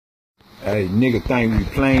Hey, nigga think we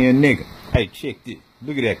playing, nigga. Hey, check this.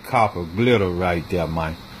 Look at that copper glitter right there,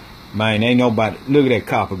 man. Man, ain't nobody. Look at that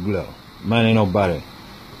copper glitter. Man, ain't nobody.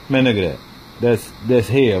 Man, look at that. That's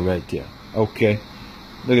hair right there. Okay.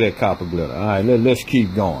 Look at that copper glitter. All right, let's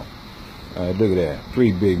keep going. All right, look at that.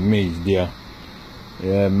 Pretty big Meech there.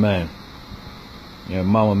 Yeah, man. Yeah,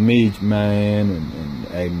 Mama Meech, man, and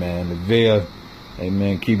hey, man, the Veil. Hey,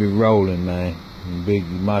 man, keep it rolling, man. And Big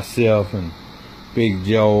myself and Big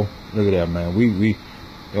Joe. Look at that, man. We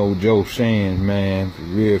old Joe Sands, man, for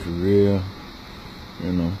real.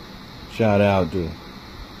 You know, shout out to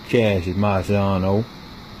Cash Marciano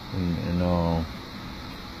and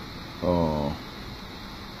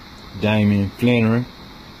Damien Flannery.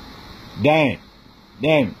 Damn,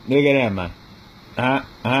 look at that, man.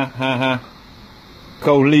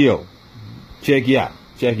 Coleo, check it out.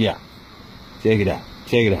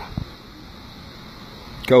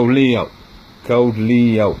 Coleo.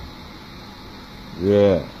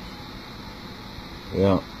 Yeah. You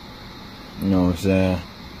know what I'm saying?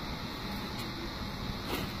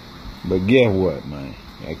 But guess what, man?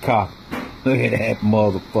 That cop, look at that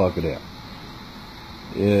motherfucker there.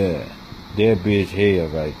 Yeah. That bitch hair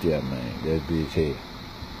right there, man. That bitch hair.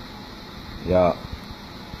 Y'all.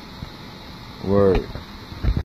 Word.